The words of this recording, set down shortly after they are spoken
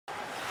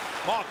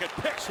Malkin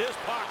picks his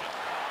pocket.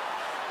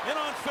 In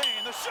on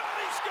Fane, the shot,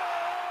 he scores!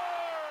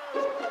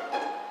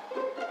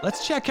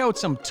 Let's check out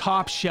some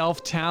top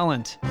shelf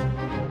talent.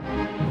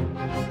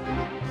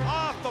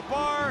 Off the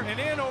bar and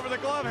in over the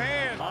glove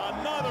hand.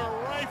 Another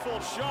rifle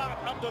shot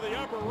up to the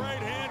upper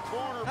right-hand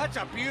corner. That's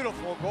a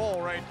beautiful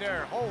goal right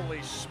there.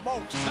 Holy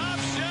smokes. Top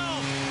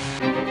shelf.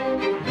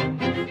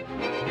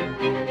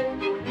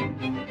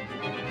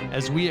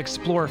 As we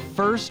explore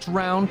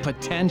first-round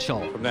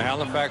potential. From the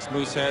Halifax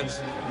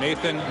Mooseheads,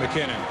 Nathan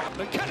MacKinnon.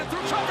 MacKinnon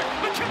through traffic.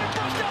 MacKinnon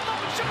goes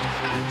down the shot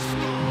and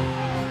scores!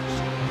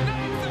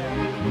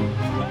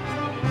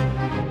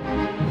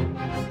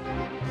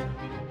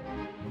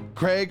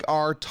 Craig,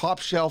 our top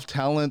shelf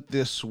talent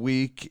this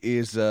week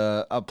is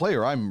a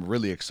player I'm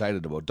really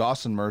excited about.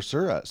 Dawson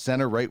Mercer, a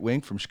center right wing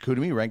from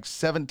Chicoutimi, ranked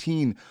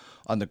 17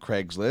 on the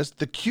Craigslist.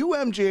 The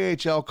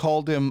QMJHL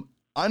called him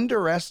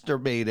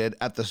underestimated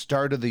at the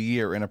start of the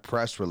year in a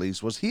press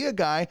release. Was he a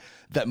guy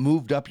that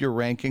moved up your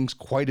rankings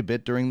quite a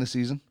bit during the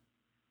season?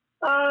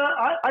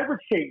 I would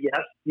say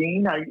yes,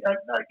 Dean.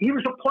 He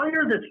was a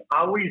player that's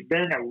always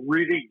been a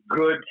really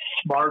good,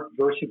 smart,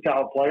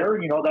 versatile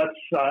player. You know, that's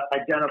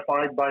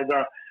identified by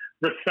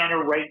the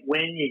center right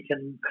wing. He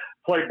can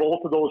play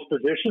both of those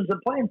positions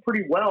and play them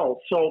pretty well.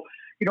 So,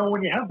 you know,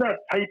 when you have that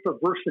type of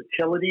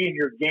versatility in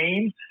your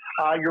game,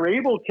 you're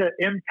able to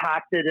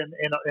impact it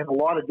in a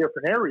lot of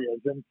different areas.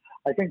 And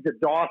I think that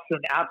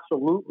Dawson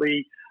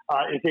absolutely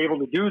is able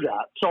to do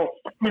that. So,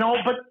 you know,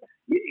 but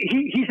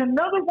he's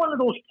another one of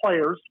those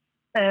players,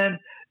 and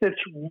it's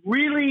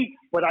really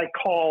what I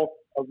call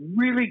a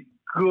really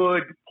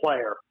good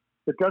player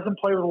that doesn't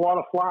play with a lot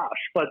of flash.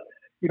 But,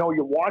 you know,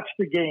 you watch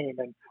the game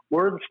and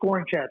where are the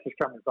scoring chances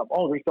coming from?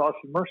 Oh, there's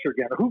Dawson Mercer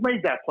again. Who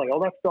made that play? Oh,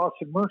 that's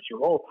Dawson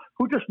Mercer. Oh,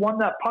 who just won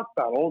that puck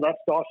battle? Oh, that's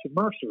Dawson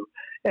Mercer.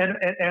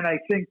 And I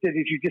think that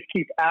as you just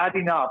keep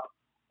adding up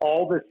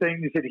all the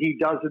things that he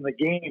does in the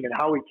game and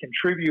how he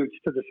contributes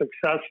to the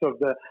success of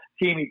the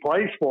team he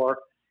plays for,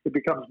 it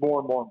becomes more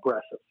and more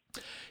impressive.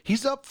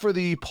 He's up for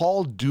the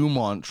Paul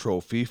Dumont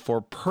Trophy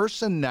for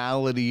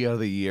Personality of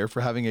the Year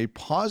for having a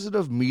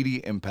positive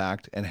media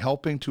impact and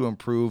helping to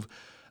improve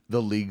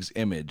the league's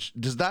image.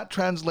 Does that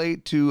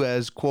translate to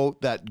as, quote,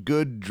 that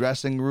good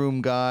dressing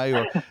room guy,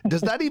 or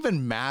does that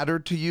even matter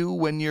to you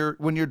when you're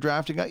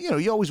drafting? You know,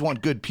 you always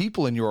want good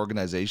people in your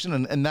organization,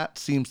 and that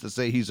seems to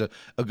say he's a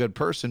good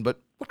person,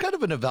 but what kind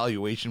of an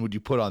evaluation would you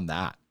put on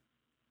that?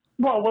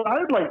 Well, what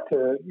I'd like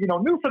to, you know,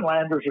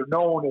 Newfoundlanders are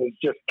known as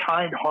just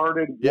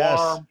kind-hearted,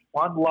 warm,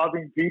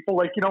 fun-loving people.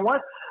 Like, you know what?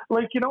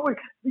 Like, you know,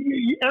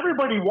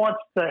 everybody wants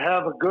to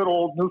have a good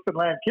old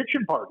Newfoundland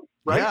kitchen party,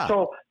 right? Yeah.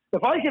 So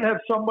if I can have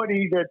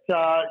somebody that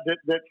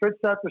fits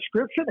that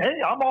description,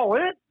 hey, I'm all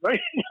in, right?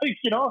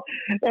 You know,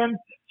 and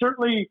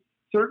certainly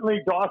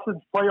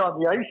Dawson's play on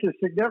the ice is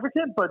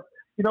significant, but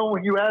you know,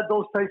 when you add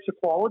those types of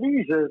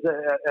qualities as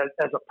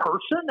a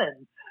person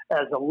and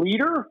as a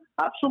leader,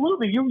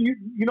 absolutely. You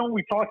know,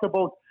 we talk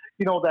about,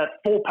 you know, that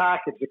full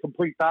package, the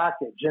complete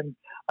package. And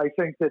I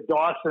think that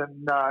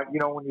Dawson, you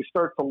know, when you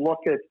start to look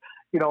at,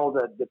 you know,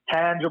 the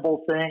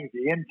tangible things,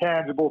 the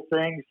intangible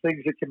things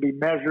that can be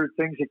measured,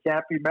 things that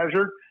can't be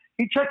measured,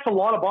 he checks a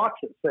lot of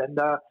boxes. And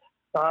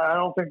I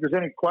don't think there's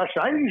any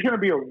question. I think he's going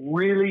to be a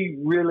really,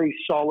 really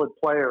solid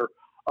player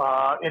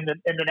in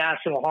the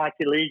National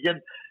Hockey League. And,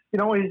 you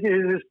know,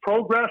 his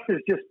progress has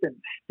just been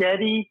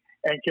steady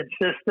and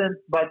consistent,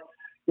 but,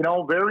 you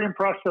know, very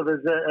impressive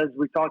as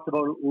we talked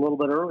about a little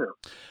bit earlier.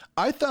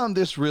 I found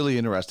this really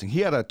interesting. He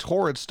had a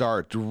torrid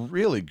start,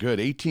 really good,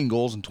 18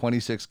 goals in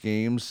 26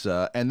 games.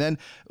 And then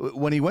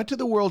when he went to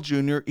the World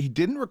Junior, he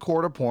didn't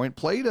record a point,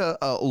 played a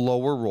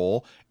lower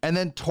role, and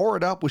then tore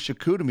it up with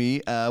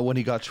Chicoutimi when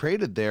he got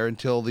traded there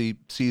until the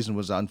season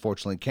was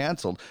unfortunately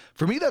canceled.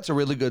 For me, that's a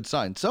really good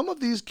sign. Some of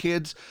these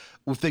kids,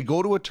 if they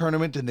go to a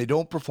tournament and they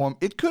don't perform,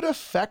 it could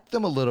affect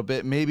them a little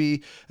bit,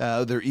 maybe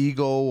their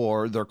ego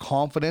or their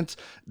confidence.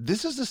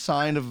 This is a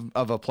sign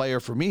of a player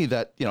for me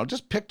that, you know,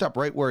 just picked up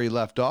right where he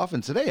left off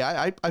and said, hey,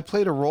 I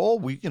played a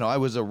role. I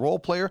was a role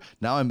player.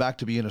 Now I'm back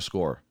to being a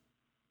scorer.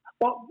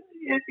 Well,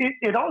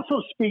 it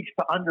also speaks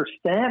to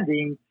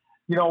understanding,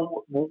 you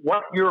know,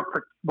 what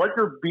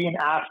you're being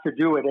asked to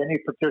do at any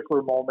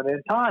particular moment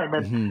in time,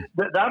 and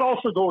that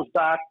also goes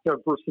back to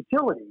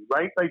versatility,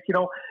 right? Like, you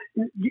know,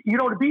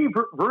 to be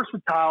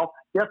versatile,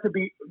 you have to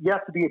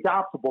be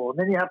adaptable, and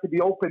then you have to be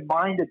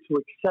open-minded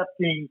to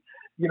accepting,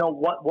 you know,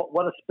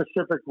 what a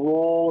specific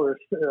role or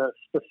a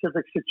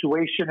specific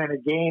situation in a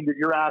game that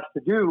you're asked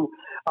to do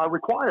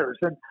requires.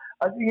 And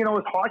you know,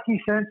 his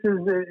hockey sense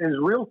is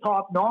real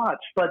top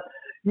notch, but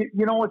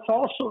you know, it's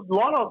also a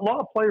lot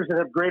of players that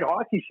have great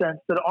hockey sense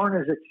that aren't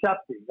as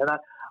accepting. And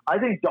I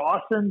think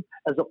Dawson,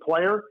 as a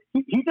player,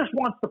 he just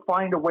wants to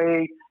find a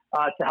way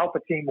to help a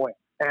team win,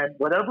 and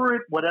whatever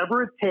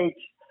it takes,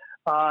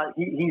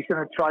 he's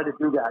going to try to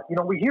do that. You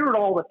know, we hear it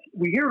all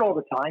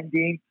the time,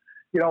 Dean.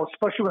 You know,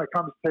 especially when it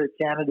comes to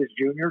Canada's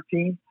junior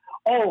team.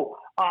 Oh,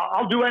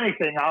 I'll do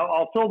anything.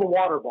 I'll fill the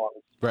water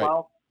bottles. Right.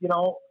 Well, you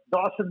know,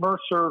 Dawson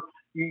Mercer.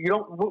 You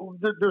don't.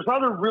 There's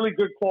other really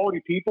good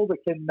quality people that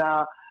can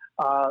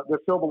They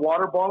fill the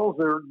water bottles.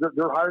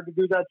 They're hired to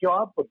do that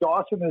job. What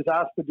Dawson is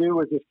asked to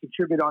do is just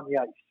contribute on the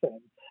ice.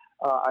 And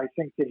I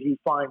think that he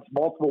finds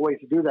multiple ways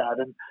to do that.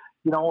 And,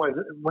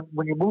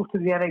 when you move to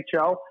the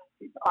NHL,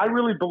 I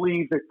really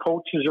believe that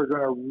coaches are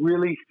going to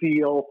really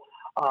feel,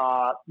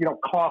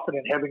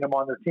 confident having him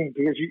on their team,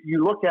 because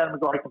you look at him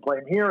and go, I can play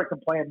him here, I can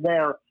play him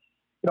there.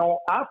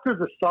 After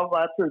the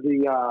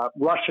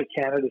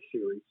Russia-Canada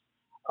series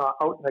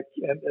out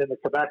in the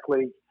Quebec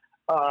League,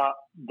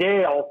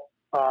 Dale,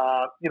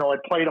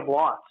 had played him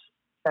lots.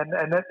 And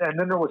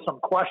then there was some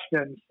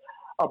questions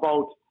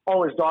about,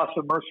 is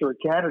Dawson Mercer a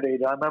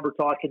candidate? I remember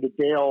talking to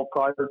Dale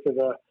prior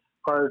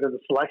to the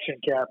selection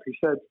camp. He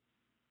said,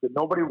 did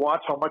nobody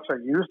watch how much I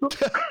used them?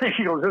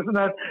 He goes, isn't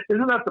that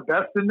the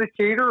best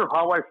indicator of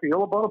how I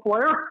feel about a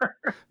player?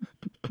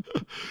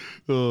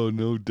 Oh,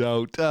 no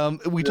doubt.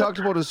 We talked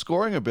about his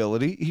scoring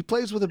ability. He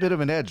plays with a bit of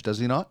an edge, does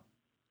he not?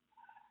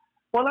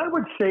 What I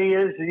would say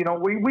is,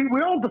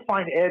 we all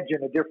define edge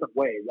in a different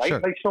way, right? Sure.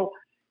 Like, so,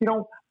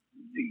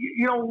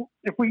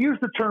 if we use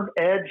the term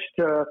edge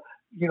to,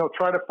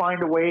 try to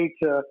find a way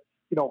to,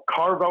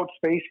 carve out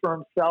space for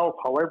himself,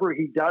 however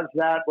he does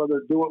that,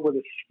 whether do it with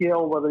a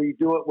skill, whether you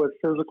do it with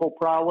physical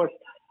prowess,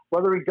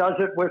 whether he does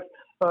it with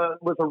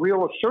a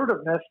real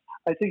assertiveness,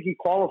 I think he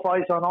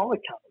qualifies on all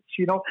accounts.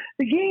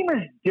 The game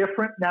is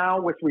different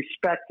now with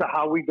respect to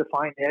how we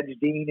define edge,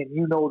 Dean, and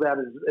you know that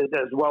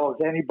as well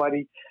as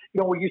anybody.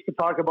 We used to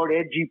talk about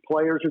edgy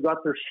players who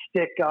got their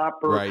stick up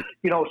or, right,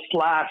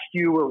 slashed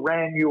you or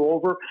ran you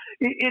over.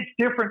 It's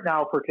different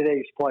now for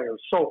today's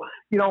players. So,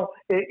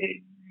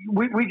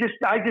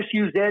 I just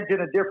used edge in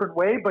a different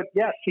way, but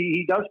yes,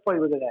 he does play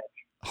with an edge.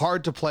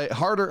 Hard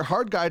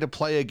guy to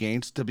play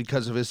against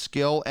because of his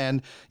skill,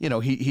 and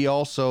he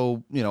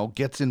also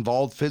gets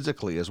involved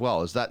physically as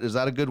well. Is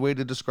that a good way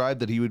to describe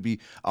that he would be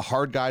a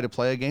hard guy to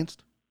play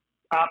against?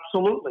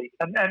 Absolutely,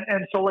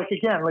 and so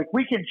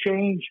we can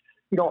change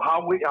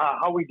how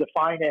we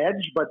define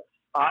edge, but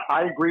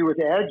I agree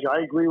with edge. I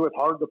agree with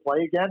hard to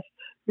play against.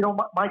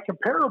 My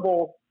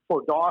comparable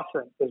for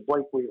Dawson is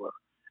Blake Wheeler.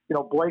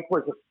 Blake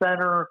was a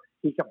center.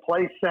 He can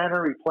play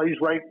center. He plays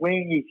right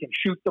wing. He can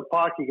shoot the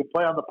puck. He can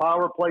play on the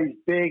power play. He's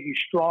big. He's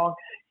strong.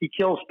 He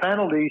kills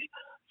penalties.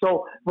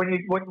 So when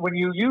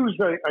you use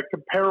a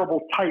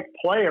comparable type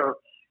player,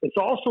 it's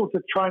also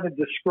to try to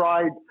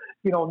describe,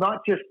 not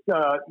just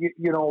a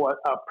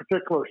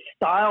particular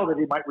style that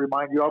he might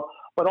remind you of,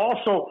 but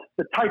also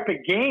the type of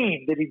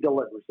game that he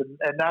delivers, and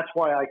that's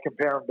why I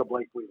compare him to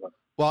Blake Wheeler.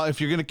 Well, if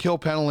you're going to kill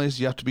penalties,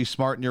 you have to be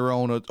smart in your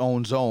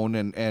own zone,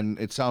 and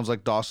it sounds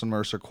like Dawson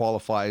Mercer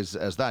qualifies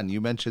as that. And you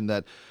mentioned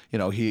that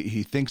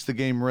he thinks the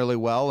game really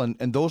well,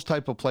 and those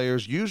type of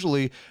players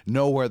usually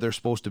know where they're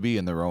supposed to be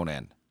in their own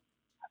end.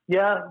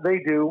 Yeah, they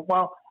do.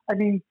 Well, I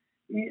mean,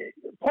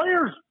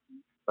 players,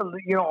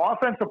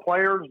 offensive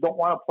players don't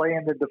want to play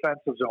in the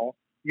defensive zone.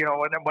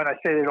 And when I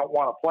say they don't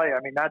want to play,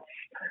 I mean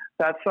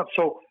that's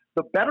so.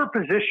 The better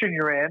position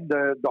you're in,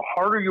 the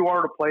harder you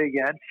are to play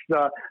against,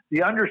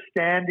 the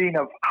understanding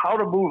of how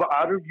to move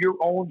out of your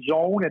own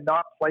zone and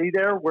not play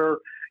there where,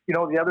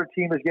 the other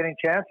team is getting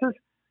chances.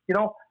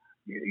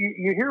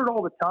 You hear it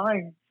all the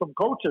time from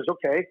coaches.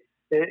 Okay,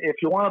 if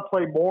you want to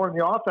play more in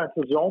the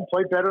offensive zone,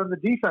 play better in the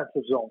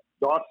defensive zone.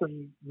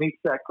 Dawson meets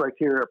that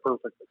criteria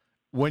perfectly.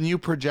 When you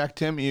project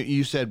him,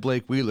 you said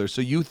Blake Wheeler,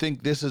 so you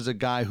think this is a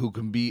guy who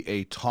can be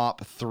a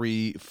top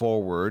 3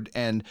 forward,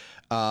 and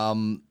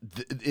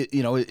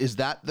is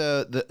that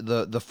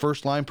the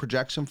first line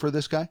projection for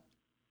this guy?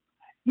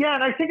 Yeah,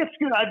 and I think it's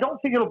good. I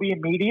don't think it'll be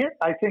immediate.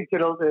 I think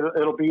it'll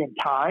be in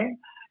time,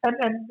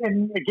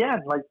 and again,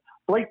 like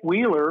Blake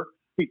Wheeler,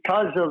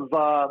 because of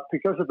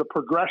the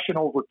progression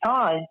over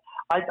time,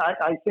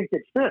 I think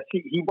it's this.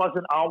 He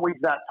wasn't always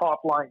that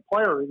top line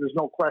player. There's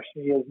no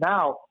question he is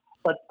now.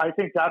 But I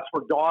think that's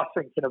where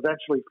Dawson can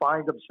eventually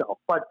find himself.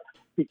 But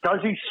because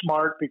he's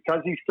smart, because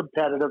he's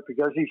competitive,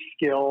 because he's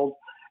skilled,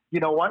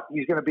 you know what?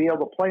 He's going to be able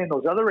to play in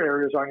those other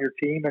areas on your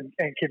team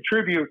and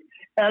contribute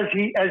as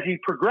he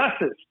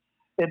progresses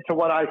into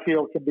what I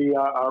feel can be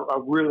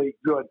a really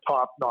good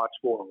top-notch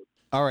forward.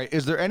 All right.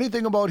 Is there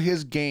anything about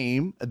his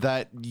game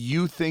that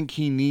you think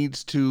he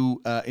needs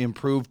to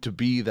improve to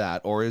be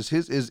that? Or is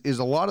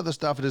a lot of the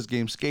stuff in his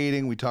game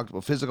skating? We talked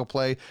about physical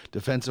play,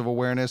 defensive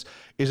awareness.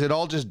 Is it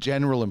all just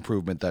general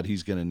improvement that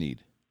he's going to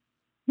need?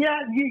 Yeah,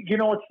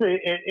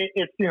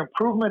 it's the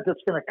improvement that's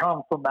going to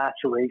come from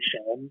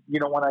maturation. And,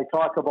 when I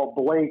talk about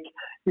Blake,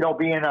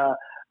 being a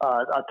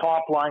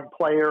top line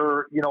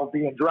player,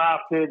 being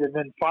drafted and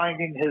then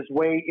finding his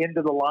way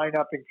into the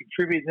lineup and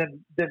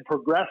contributing, then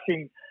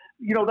progressing,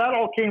 that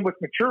all came with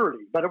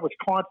maturity, but it was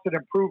constant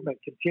improvement,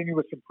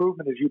 continuous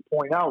improvement, as you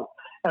point out.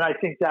 And I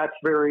think that's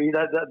going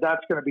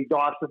to be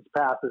Dawson's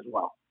path as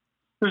well.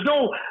 There's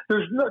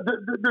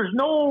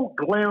no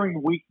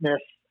glaring weakness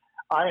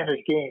in his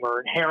game,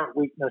 or inherent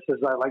weakness, as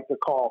I like to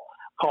call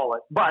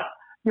it. But,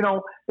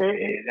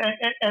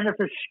 and if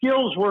his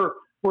skills were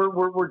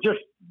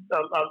just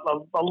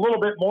a little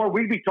bit more,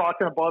 we'd be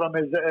talking about him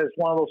as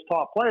one of those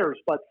top players.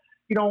 But,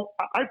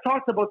 I've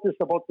talked about this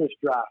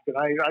draft, and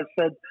I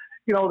said,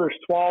 there's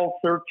 12,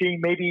 13,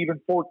 maybe even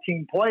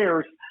 14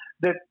 players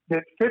that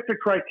fit the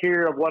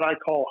criteria of what I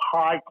call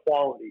high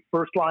quality.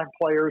 First line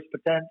players,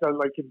 potential,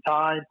 like in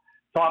time,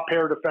 top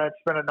pair defense,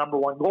 been a number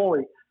one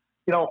goalie.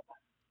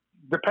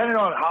 Depending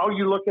on how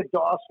you look at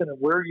Dawson and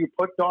where you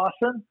put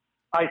Dawson,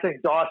 I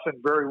think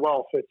Dawson very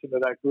well fits into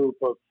that group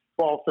of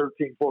 12,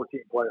 13,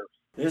 14 players.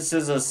 This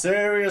is a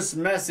serious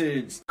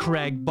message.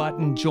 Craig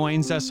Button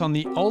joins us on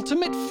the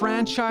Ultimate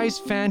Franchise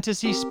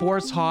Fantasy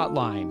Sports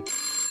Hotline.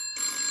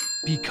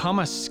 Become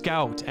a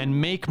scout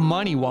and make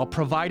money while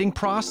providing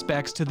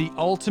prospects to the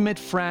Ultimate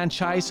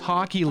Franchise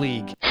Hockey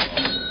League.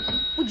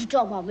 What you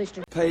talking about,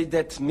 mister? Pay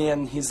that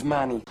man his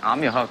money.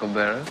 I'm your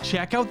huckleberry.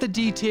 Check out the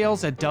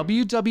details at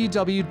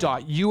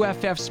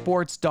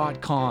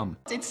www.uffsports.com.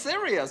 It's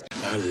serious.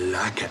 I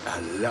like it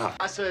a lot.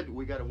 I said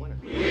we got to win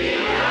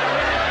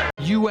it.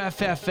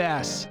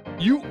 UFFS.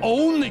 You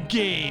own the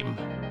game.